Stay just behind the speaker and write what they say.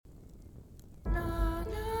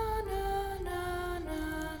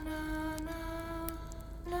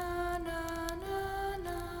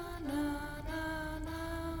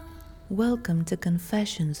Welcome to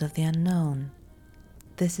Confessions of the Unknown.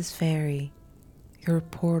 This is Fairy, your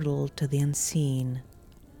portal to the unseen.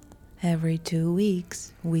 Every 2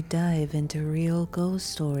 weeks, we dive into real ghost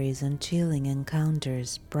stories and chilling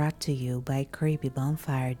encounters brought to you by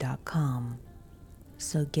creepybonfire.com.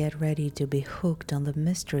 So get ready to be hooked on the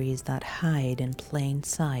mysteries that hide in plain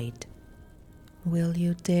sight. Will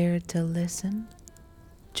you dare to listen?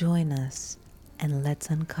 Join us and let's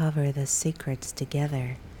uncover the secrets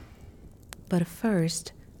together. But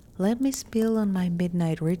first, let me spill on my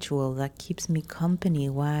midnight ritual that keeps me company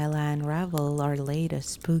while I unravel our latest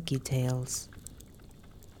spooky tales.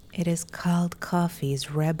 It is called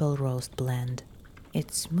Coffee's Rebel Roast Blend.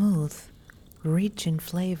 It's smooth, rich in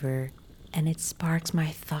flavor, and it sparks my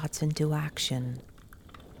thoughts into action.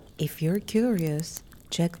 If you're curious,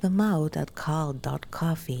 check them out at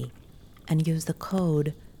call.coffee and use the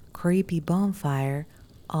code CreepyBonfire,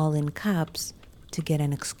 all in caps, to get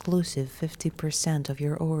an exclusive 50% of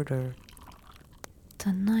your order.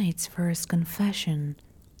 Tonight's first confession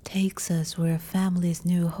takes us where a family's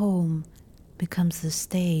new home becomes the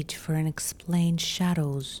stage for unexplained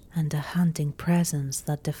shadows and a haunting presence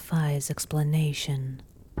that defies explanation.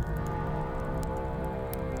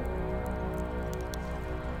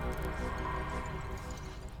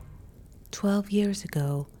 "12 years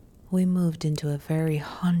ago, we moved into a very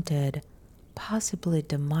haunted, possibly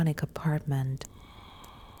demonic apartment.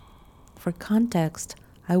 For context,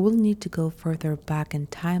 I will need to go further back in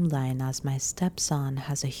timeline as my stepson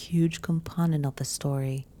has a huge component of the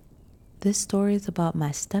story. This story is about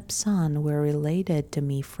my stepson were related to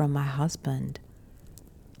me from my husband.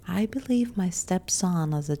 I believe my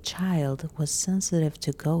stepson as a child was sensitive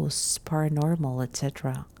to ghosts, paranormal,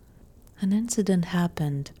 etc. An incident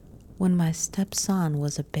happened when my stepson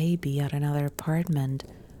was a baby at another apartment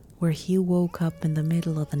where he woke up in the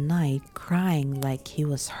middle of the night crying like he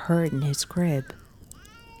was hurt in his crib.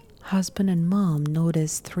 Husband and mom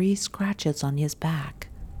noticed 3 scratches on his back.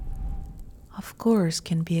 Of course,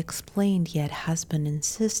 can be explained, yet husband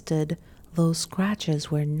insisted those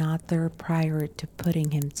scratches were not there prior to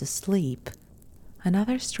putting him to sleep.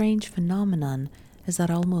 Another strange phenomenon is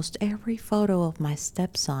that almost every photo of my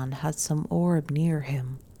stepson had some orb near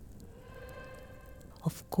him.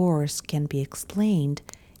 Of course, can be explained,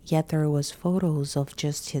 yet there was photos of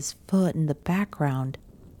just his foot in the background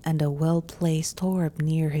and a well-placed orb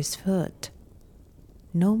near his foot.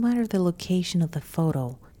 No matter the location of the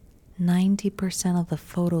photo, 90% of the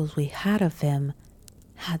photos we had of him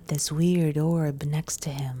had this weird orb next to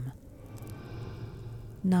him.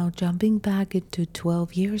 Now jumping back into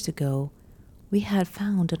 12 years ago, we had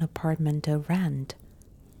found an apartment to rent.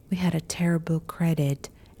 We had a terrible credit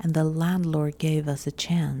and the landlord gave us a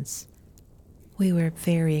chance. We were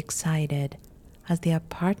very excited as the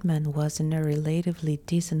apartment was in a relatively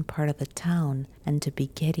decent part of the town, and to be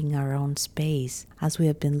getting our own space as we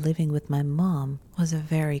have been living with my mom was a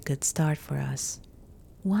very good start for us.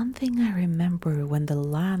 One thing I remember when the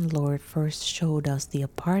landlord first showed us the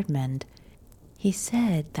apartment, he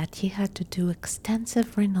said that he had to do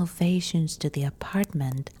extensive renovations to the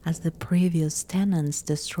apartment as the previous tenants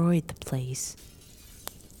destroyed the place.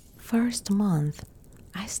 First month,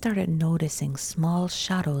 I started noticing small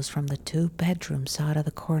shadows from the 2 bedrooms out of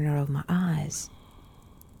the corner of my eyes.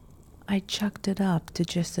 I chalked it up to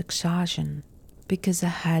just exhaustion because I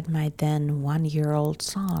had my then 1-year-old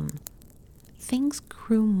son. Things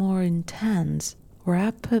grew more intense where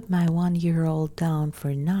I put my 1-year-old down for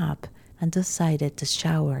a nap and decided to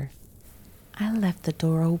shower. I left the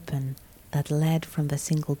door open that led from the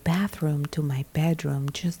single bathroom to my bedroom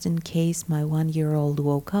just in case my 1-year-old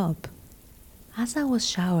woke up. As I was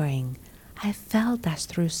showering, I felt as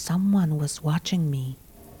though someone was watching me.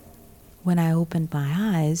 When I opened my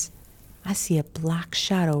eyes, I see a black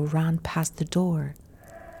shadow run past the door.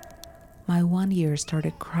 My 1-year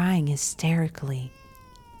started crying hysterically.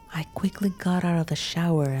 I quickly got out of the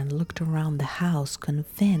shower and looked around the house,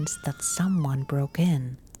 convinced that someone broke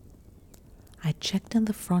in. I checked in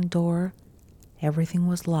the front door. Everything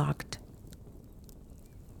was locked.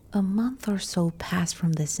 A month or so passed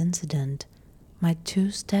from this incident. My 2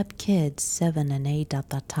 step-kids, 7 and 8 at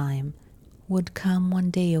that time, would come 1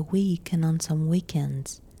 day a week and on some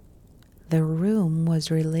weekends. The room was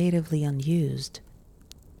relatively unused.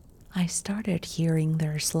 I started hearing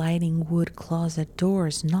their sliding wood closet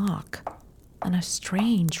doors knock and a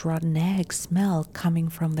strange rotten egg smell coming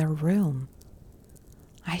from their room.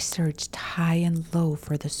 I searched high and low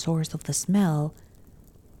for the source of the smell,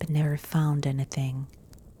 but never found anything.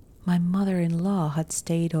 My mother-in-law had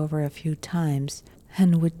stayed over a few times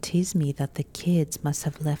and would tease me that the kids must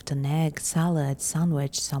have left an egg salad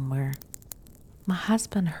sandwich somewhere. My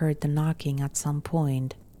husband heard the knocking at some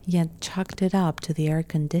point, yet chalked it up to the air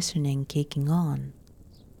conditioning kicking on.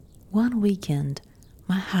 One weekend,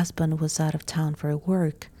 my husband was out of town for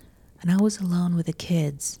work, and I was alone with the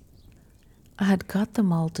kids. I had got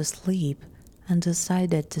them all to sleep and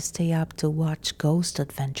decided to stay up to watch Ghost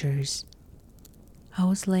Adventures. I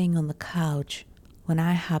was laying on the couch when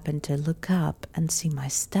I happened to look up and see my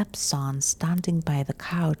stepson standing by the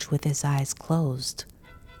couch with his eyes closed.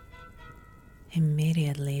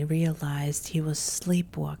 Immediately realized he was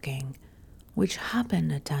sleepwalking, which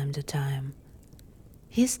happened from time to time.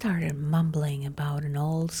 He started mumbling about an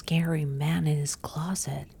old scary man in his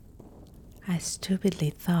closet. I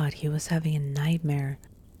stupidly thought he was having a nightmare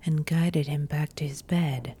and guided him back to his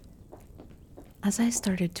bed. As I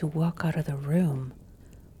started to walk out of the room,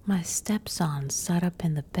 my stepson sat up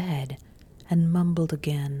in the bed and mumbled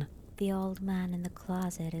again, "The old man in the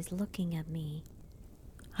closet is looking at me."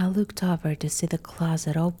 I looked over to see the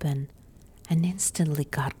closet open and instantly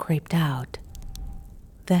got creeped out.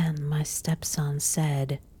 Then my stepson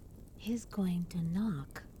said, "He's going to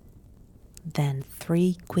knock." Then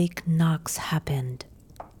 3 quick knocks happened.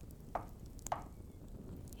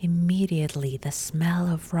 Immediately, the smell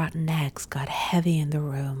of rotten eggs got heavy in the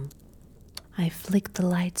room. I flicked the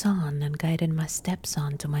lights on and guided my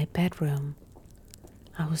stepson to my bedroom.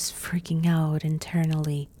 I was freaking out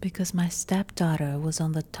internally because my stepdaughter was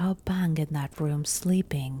on the top bunk in that room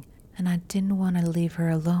sleeping, and I didn't want to leave her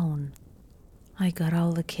alone. I got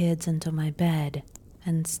all the kids into my bed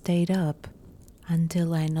and stayed up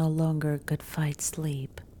until I no longer could fight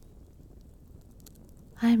sleep.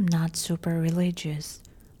 I'm not super religious,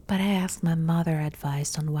 but I asked my mother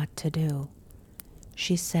advice on what to do.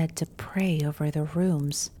 She said to pray over the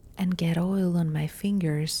rooms and get oil on my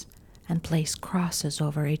fingers and place crosses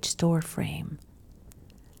over each door frame.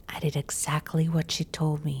 I did exactly what she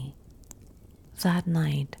told me. That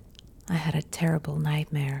night, I had a terrible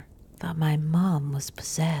nightmare that my mom was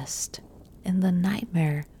possessed. In the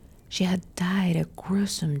nightmare, she had died a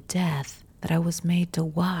gruesome death that I was made to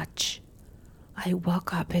watch. I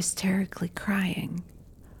woke up hysterically crying.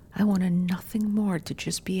 I wanted nothing more to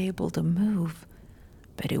just be able to move,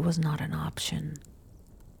 but it was not an option.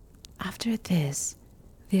 After this,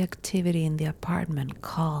 the activity in the apartment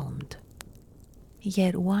calmed.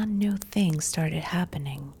 Yet one new thing started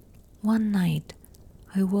happening. One night,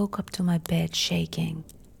 I woke up to my bed shaking.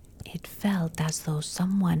 It felt as though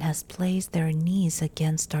someone has placed their knees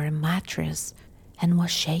against our mattress and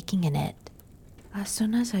was shaking in it. As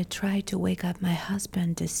soon as I tried to wake up my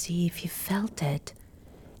husband to see if he felt it,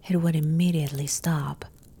 it would immediately stop.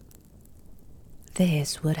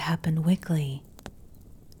 This would happen weekly.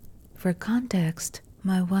 For context,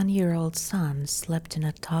 my 1-year-old son slept in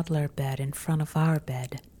a toddler bed in front of our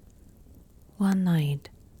bed. One night,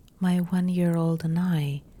 my 1-year-old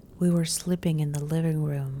and we were sleeping in the living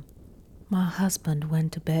room. My husband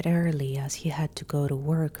went to bed early as he had to go to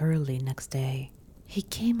work early next day. He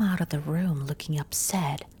came out of the room looking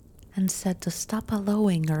upset and said to stop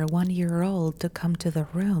allowing our 1-year-old to come to the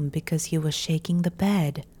room because he was shaking the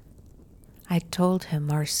bed. I told him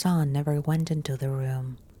our son never went into the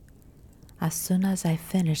room. As soon as I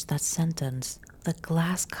finished that sentence, the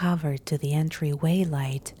glass cover to the entryway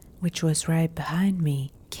light, which was right behind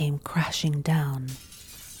me, came crashing down.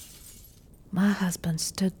 My husband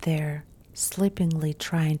stood there, sleepingly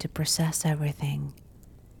trying to process everything.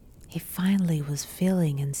 He finally was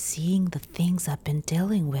feeling and seeing the things I've been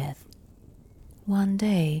dealing with. One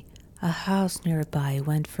day, a house nearby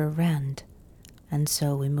went for rent, and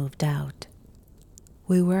so we moved out.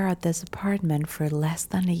 We were at this apartment for less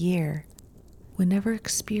than a year. We never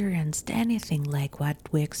experienced anything like what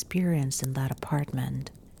we experienced in that apartment.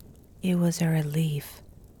 It was a relief,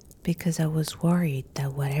 because I was worried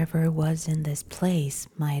that whatever was in this place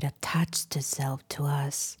might attach itself to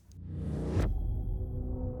us.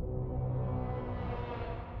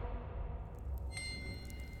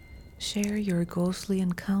 Share your ghostly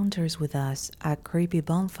encounters with us at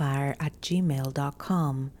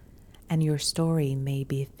creepybonfire@gmail.com, and your story may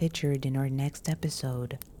be featured in our next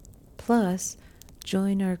episode. Plus,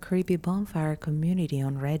 join our Creepy Bonfire community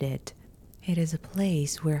on Reddit. It is a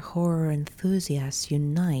place where horror enthusiasts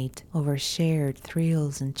unite over shared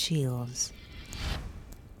thrills and chills.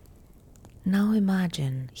 Now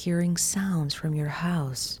imagine hearing sounds from your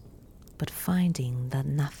house, but finding that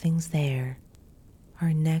nothing's there.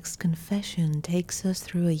 Our next confession takes us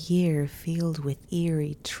through a year filled with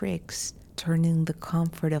eerie tricks, turning the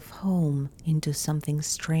comfort of home into something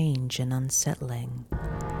strange and unsettling.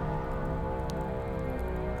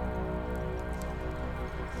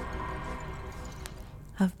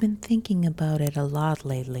 I've been thinking about it a lot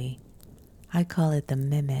lately. I call it the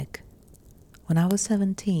mimic. When I was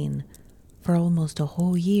 17, for almost a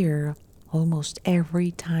whole year, almost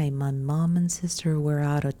every time my mom and sister were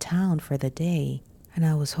out of town for the day and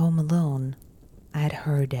I was home alone, I'd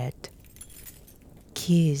heard it.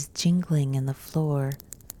 Keys jingling in the floor,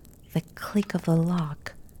 the click of the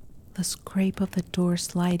lock, the scrape of the door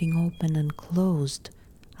sliding open and closed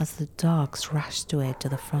as the dogs rushed to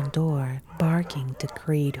the front door, barking to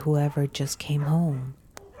greet whoever just came home.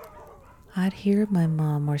 I'd hear my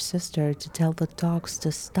mom or sister to tell the dogs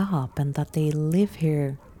to stop and that they live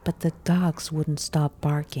here, but the dogs wouldn't stop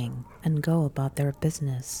barking and go about their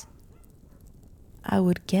business. I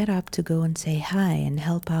would get up to go and say hi and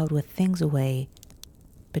help out with things away,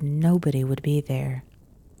 but nobody would be there.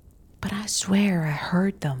 But I swear I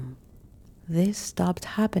heard them. This stopped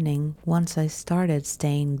happening once I started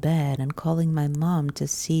staying in bed and calling my mom to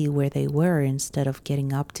see where they were instead of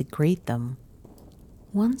getting up to greet them.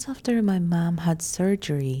 Once after my mom had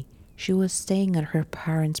surgery, she was staying at her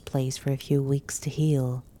parents' place for a few weeks to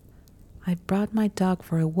heal. I brought my dog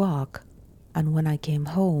for a walk, and when I came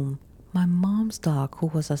home, my mom's dog, who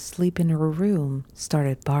was asleep in her room,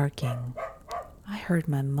 started barking. I heard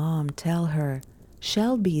my mom tell her,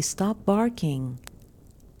 "Shelby, stop barking."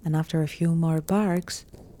 And after a few more barks,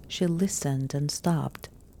 she listened and stopped.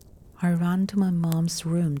 I ran to my mom's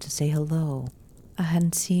room to say hello. I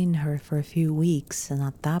hadn't seen her for a few weeks, and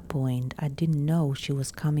at that point, I didn't know she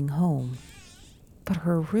was coming home. But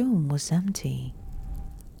her room was empty.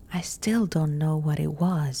 I still don't know what it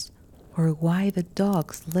was, or why the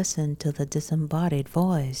dogs listened to the disembodied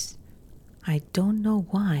voice. I don't know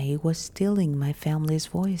why it was stealing my family's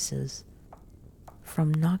voices.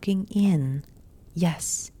 From knocking in,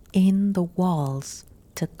 yes, in the walls,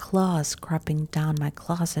 to claws scraping down my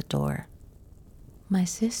closet door. My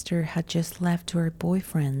sister had just left to her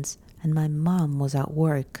boyfriend's and my mom was at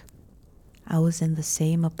work. I was in the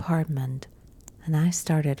same apartment and I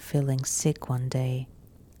started feeling sick one day.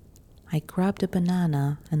 I grabbed a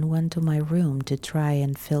banana and went to my room to try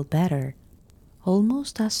and feel better.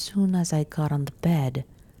 Almost as soon as I got on the bed,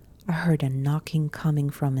 I heard a knocking coming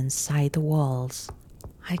from inside the walls.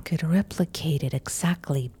 I could replicate it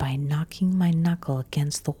exactly by knocking my knuckle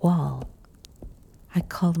against the wall. I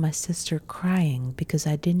called my sister crying because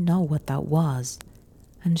I didn't know what that was,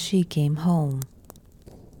 and she came home.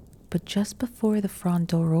 But just before the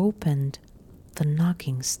front door opened, the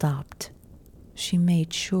knocking stopped. She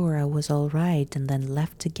made sure I was all right and then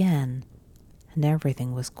left again, and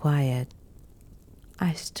everything was quiet.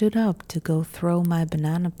 I stood up to go throw my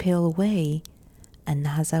banana peel away, and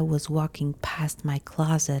as I was walking past my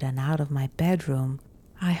closet and out of my bedroom,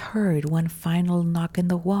 I heard one final knock in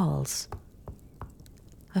the walls.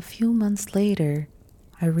 A few months later,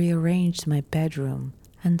 I rearranged my bedroom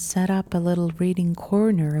and set up a little reading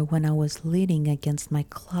corner when I was leaning against my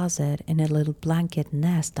closet in a little blanket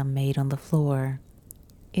nest I made on the floor.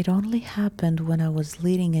 It only happened when I was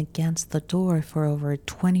leaning against the door for over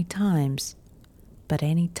 20 times, but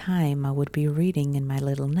any time I would be reading in my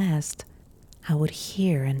little nest, I would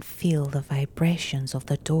hear and feel the vibrations of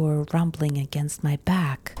the door rumbling against my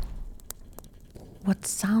back. What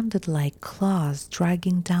sounded like claws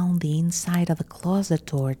dragging down the inside of the closet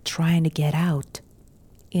door trying to get out.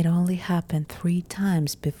 It only happened 3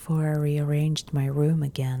 times before I rearranged my room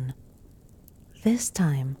again. This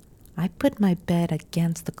time, I put my bed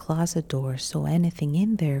against the closet door so anything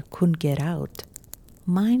in there couldn't get out.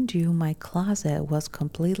 Mind you, my closet was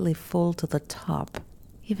completely full to the top.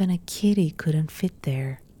 Even a kitty couldn't fit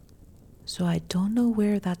there. So I don't know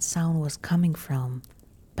where that sound was coming from,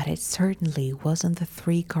 but it certainly wasn't the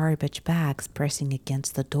 3 garbage bags pressing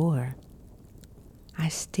against the door. I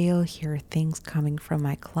still hear things coming from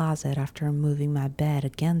my closet after moving my bed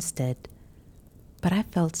against it, but I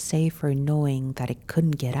felt safer knowing that it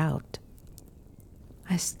couldn't get out.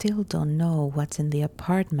 I still don't know what's in the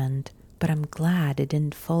apartment, but I'm glad it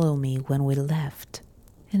didn't follow me when we left.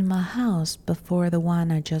 In my house before the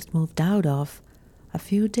one I just moved out of, a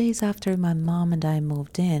few days after my mom and I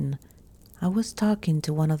moved in, I was talking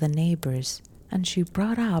to one of the neighbors, and she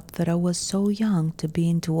brought up that I was so young to be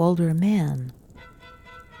into older men.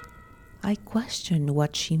 I questioned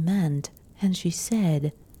what she meant, and she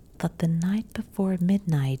said that the night before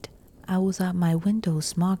midnight, I was at my window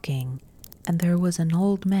smoking, and there was an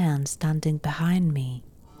old man standing behind me.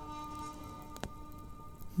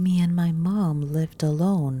 Me and my mom lived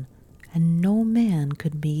alone, and no man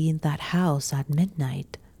could be in that house at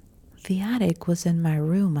midnight. The attic was in my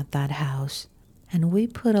room at that house, and we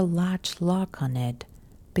put a latch lock on it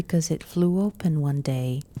because it flew open one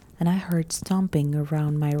day and I heard stomping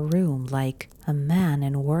around my room like a man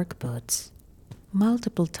in work boots.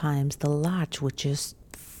 Multiple times the latch would just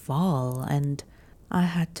fall, and I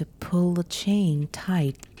had to pull the chain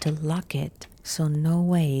tight to lock it so no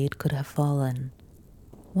way it could have fallen.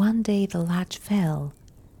 One day the latch fell,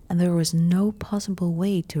 and there was no possible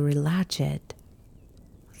way to relatch it.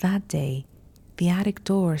 That day, the attic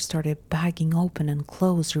door started banging open and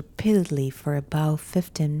closed repeatedly for about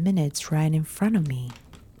 15 minutes right in front of me.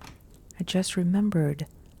 I just remembered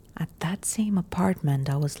at that same apartment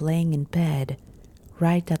I was laying in bed,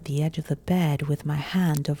 right at the edge of the bed with my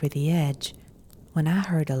hand over the edge, when I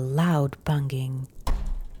heard a loud banging.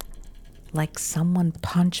 Like someone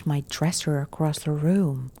punched my dresser across the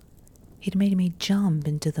room. It made me jump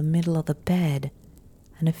into the middle of the bed,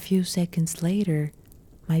 and a few seconds later,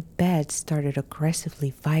 my bed started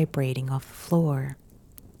aggressively vibrating off the floor.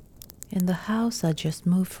 In the house I just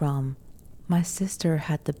moved from, my sister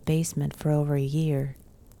had the basement for over a year.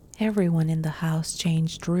 Everyone in the house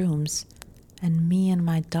changed rooms, and me and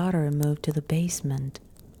my daughter moved to the basement.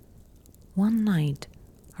 One night,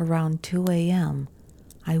 around 2 a.m.,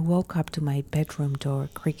 I woke up to my bedroom door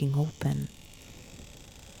creaking open.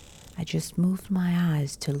 I just moved my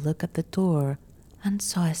eyes to look at the door and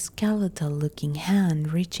saw a skeletal-looking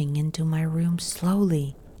hand reaching into my room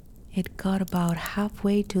slowly. It got about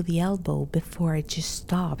halfway to the elbow before it just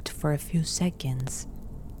stopped for a few seconds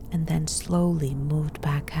and then slowly moved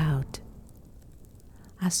back out.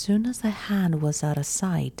 As soon as the hand was out of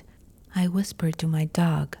sight, I whispered to my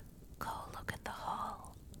dog, "Go look in the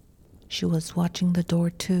hall." She was watching the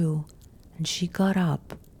door too, and she got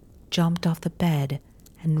up, jumped off the bed,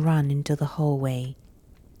 and ran into the hallway.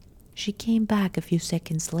 She came back a few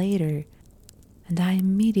seconds later, and I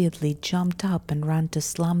immediately jumped up and ran to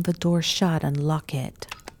slam the door shut and lock it.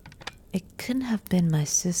 It couldn't have been my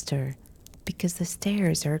sister, because the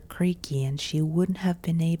stairs are creaky and she wouldn't have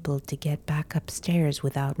been able to get back upstairs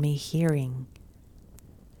without me hearing.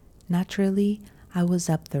 Naturally, I was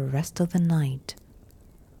up the rest of the night.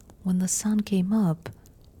 When the sun came up,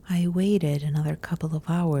 I waited another couple of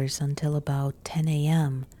hours until about 10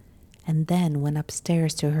 a.m. and then went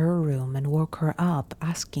upstairs to her room and woke her up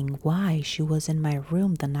asking why she was in my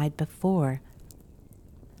room the night before.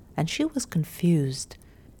 And she was confused.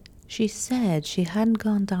 She said she hadn't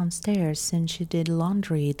gone downstairs since she did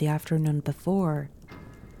laundry the afternoon before.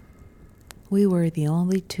 We were the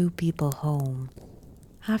only two people home.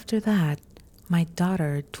 After that, my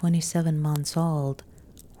daughter, 27 months old,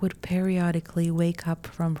 would periodically wake up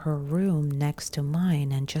from her room next to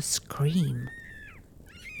mine and just scream.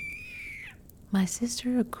 My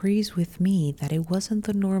sister agrees with me that it wasn't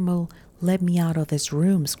the normal "let me out of this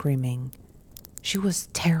room" screaming. She was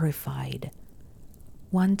terrified.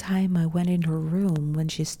 One time I went in her room when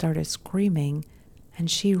she started screaming, and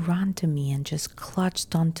she ran to me and just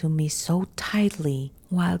clutched onto me so tightly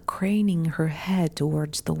while craning her head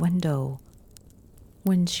towards the window.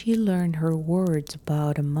 When she learned her words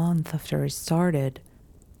about a month after it started,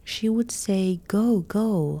 she would say "go,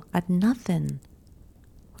 go" at nothing.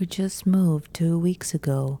 We just moved 2 weeks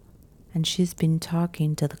ago, and she's been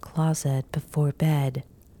talking to the closet before bed,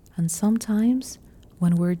 and sometimes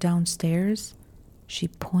when we're downstairs, she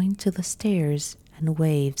points to the stairs and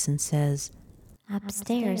waves and says,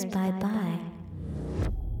 Upstairs, bye-bye.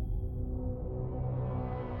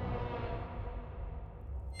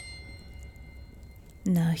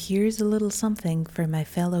 Now here's a little something for my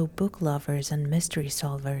fellow book lovers and mystery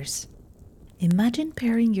solvers. Imagine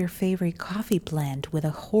pairing your favorite coffee blend with a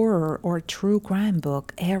horror or true crime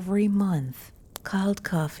book every month. Called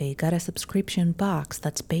Coffee got a subscription box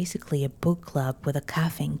that's basically a book club with a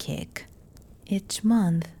caffeine kick. Each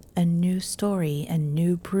month, a new story and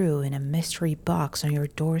new brew in a mystery box on your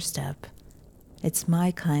doorstep. It's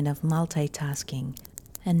my kind of multitasking,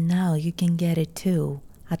 and now you can get it too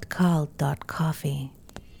at called.coffee.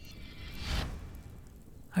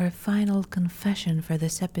 Our final confession for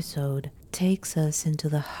this episode takes us into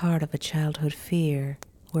the heart of a childhood fear,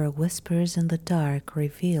 where whispers in the dark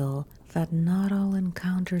reveal that not all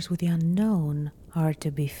encounters with the unknown are to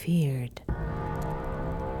be feared.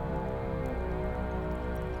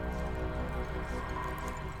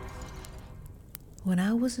 When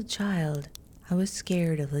I was a child, I was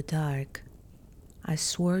scared of the dark. I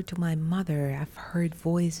swore to my mother I've heard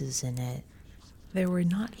voices in it. They were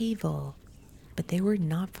not evil, but they were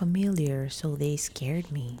not familiar, so they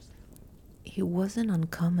scared me. It wasn't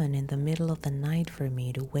uncommon in the middle of the night for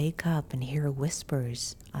me to wake up and hear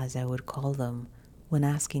whispers, as I would call them, when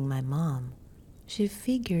asking my mom. She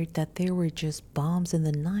figured that they were just bombs in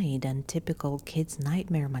the night and typical kids'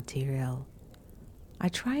 nightmare material. I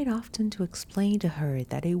tried often to explain to her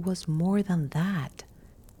that it was more than that.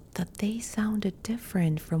 that they sounded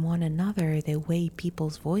different from one another the way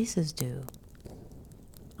people's voices do.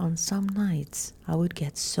 On some nights, I would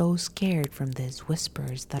get so scared from these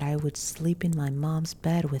whispers that I would sleep in my mom's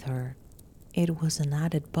bed with her. It was an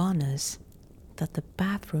added bonus that the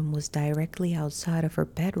bathroom was directly outside of her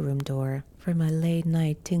bedroom door for my late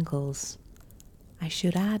night tingles. I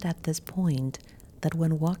should add at this point that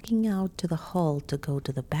when walking out to the hall to go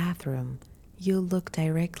to the bathroom, you look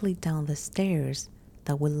directly down the stairs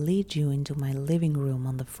that will lead you into my living room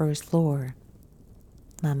on the first floor.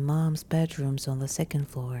 My mom's bedroom's on the second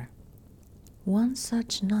floor. One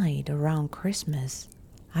such night around Christmas,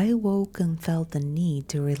 I woke and felt the need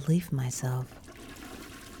to relieve myself.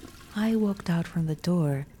 I walked out from the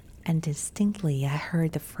door and distinctly I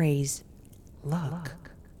heard the phrase, "Look."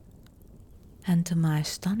 And to my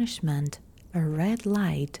astonishment, a red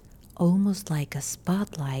light, almost like a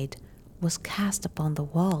spotlight, was cast upon the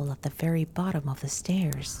wall at the very bottom of the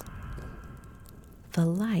stairs. The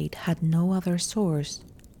light had no other source.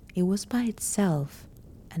 It was by itself,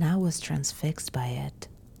 and I was transfixed by it.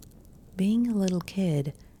 Being a little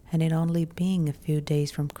kid, and it only being a few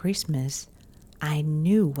days from Christmas, I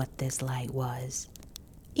knew what this light was.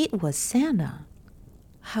 It was Santa.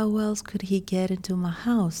 How else could he get into my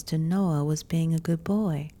house to know I was being a good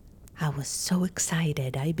boy? I was so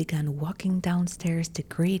excited I began walking downstairs to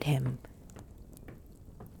greet him.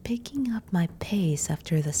 Picking up my pace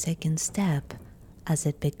after the second step, as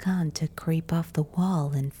it began to creep off the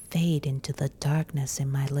wall and fade into the darkness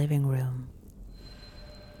in my living room.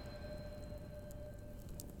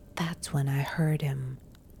 That's when I heard him,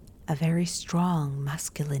 a very strong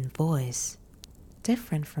masculine voice,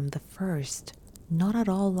 different from the first, not at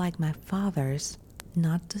all like my father's.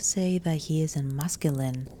 Not to say that he isn't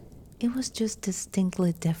masculine, it was just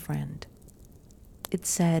distinctly different. It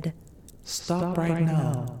said, "Stop right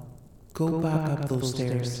now. Go back up those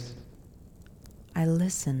stairs." I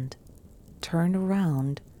listened, turned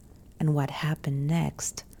around, and what happened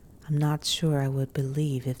next, I'm not sure I would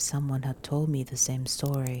believe if someone had told me the same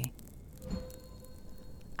story.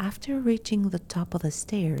 After reaching the top of the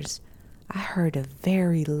stairs, I heard a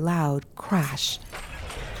very loud crash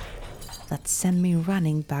that sent me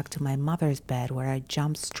running back to my mother's bed, where I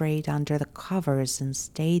jumped straight under the covers and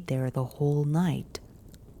stayed there the whole night.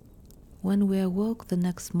 When we awoke the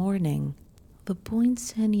next morning, the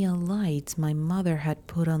poinsettia lights my mother had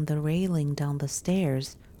put on the railing down the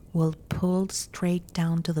stairs were pulled straight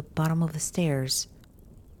down to the bottom of the stairs,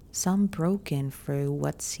 some broken through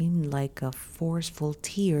what seemed like a forceful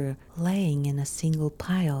tear laying in a single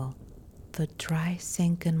pile. The dry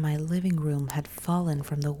sink in my living room had fallen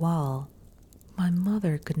from the wall. My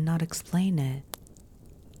mother could not explain it.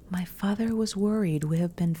 My father was worried we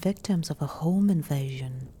had been victims of a home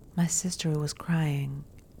invasion. My sister was crying.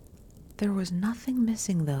 There was nothing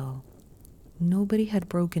missing though. Nobody had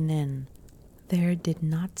broken in. There did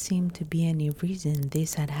not seem to be any reason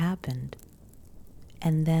this had happened.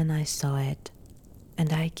 And then I saw it,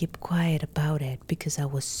 and I kept quiet about it because I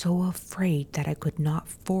was so afraid that I could not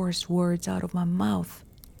force words out of my mouth.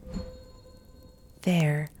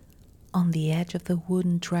 There, on the edge of the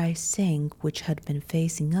wooden dry sink which had been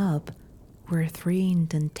facing up, were 3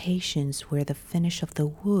 indentations where the finish of the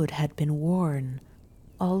wood had been worn,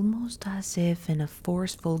 almost as if in a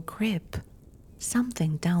forceful grip.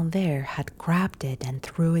 Something down there had grabbed it and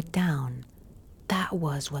threw it down. That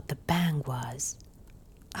was what the bang was.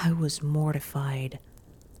 I was mortified.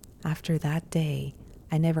 After that day,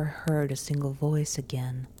 I never heard a single voice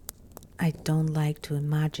again. I don't like to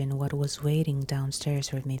imagine what was waiting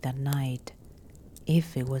downstairs with me that night,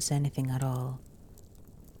 if it was anything at all.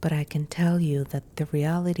 But I can tell you that the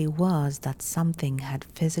reality was that something had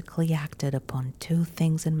physically acted upon 2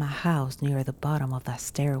 things in my house near the bottom of that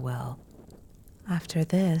stairwell. After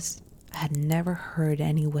this, I had never heard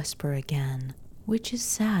any whisper again, which is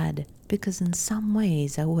sad because in some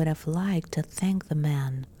ways I would have liked to thank the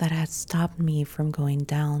man that had stopped me from going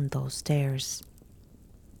down those stairs.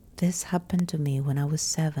 This happened to me when I was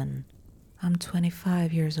 7. I'm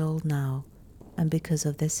 25 years old now, and because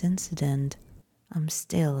of this incident, I'm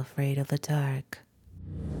still afraid of the dark.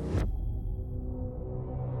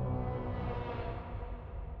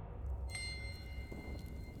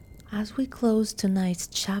 As we close tonight's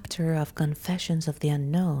chapter of Confessions of the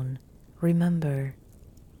Unknown, remember,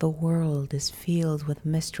 the world is filled with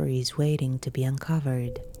mysteries waiting to be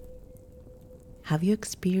uncovered. Have you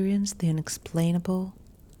experienced the unexplainable?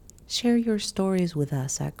 Share your stories with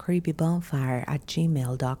us at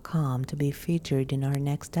creepybonfire@gmail.com to be featured in our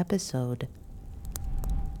next episode.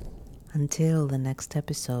 Until the next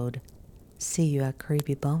episode, see you at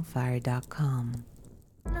creepybonfire.com.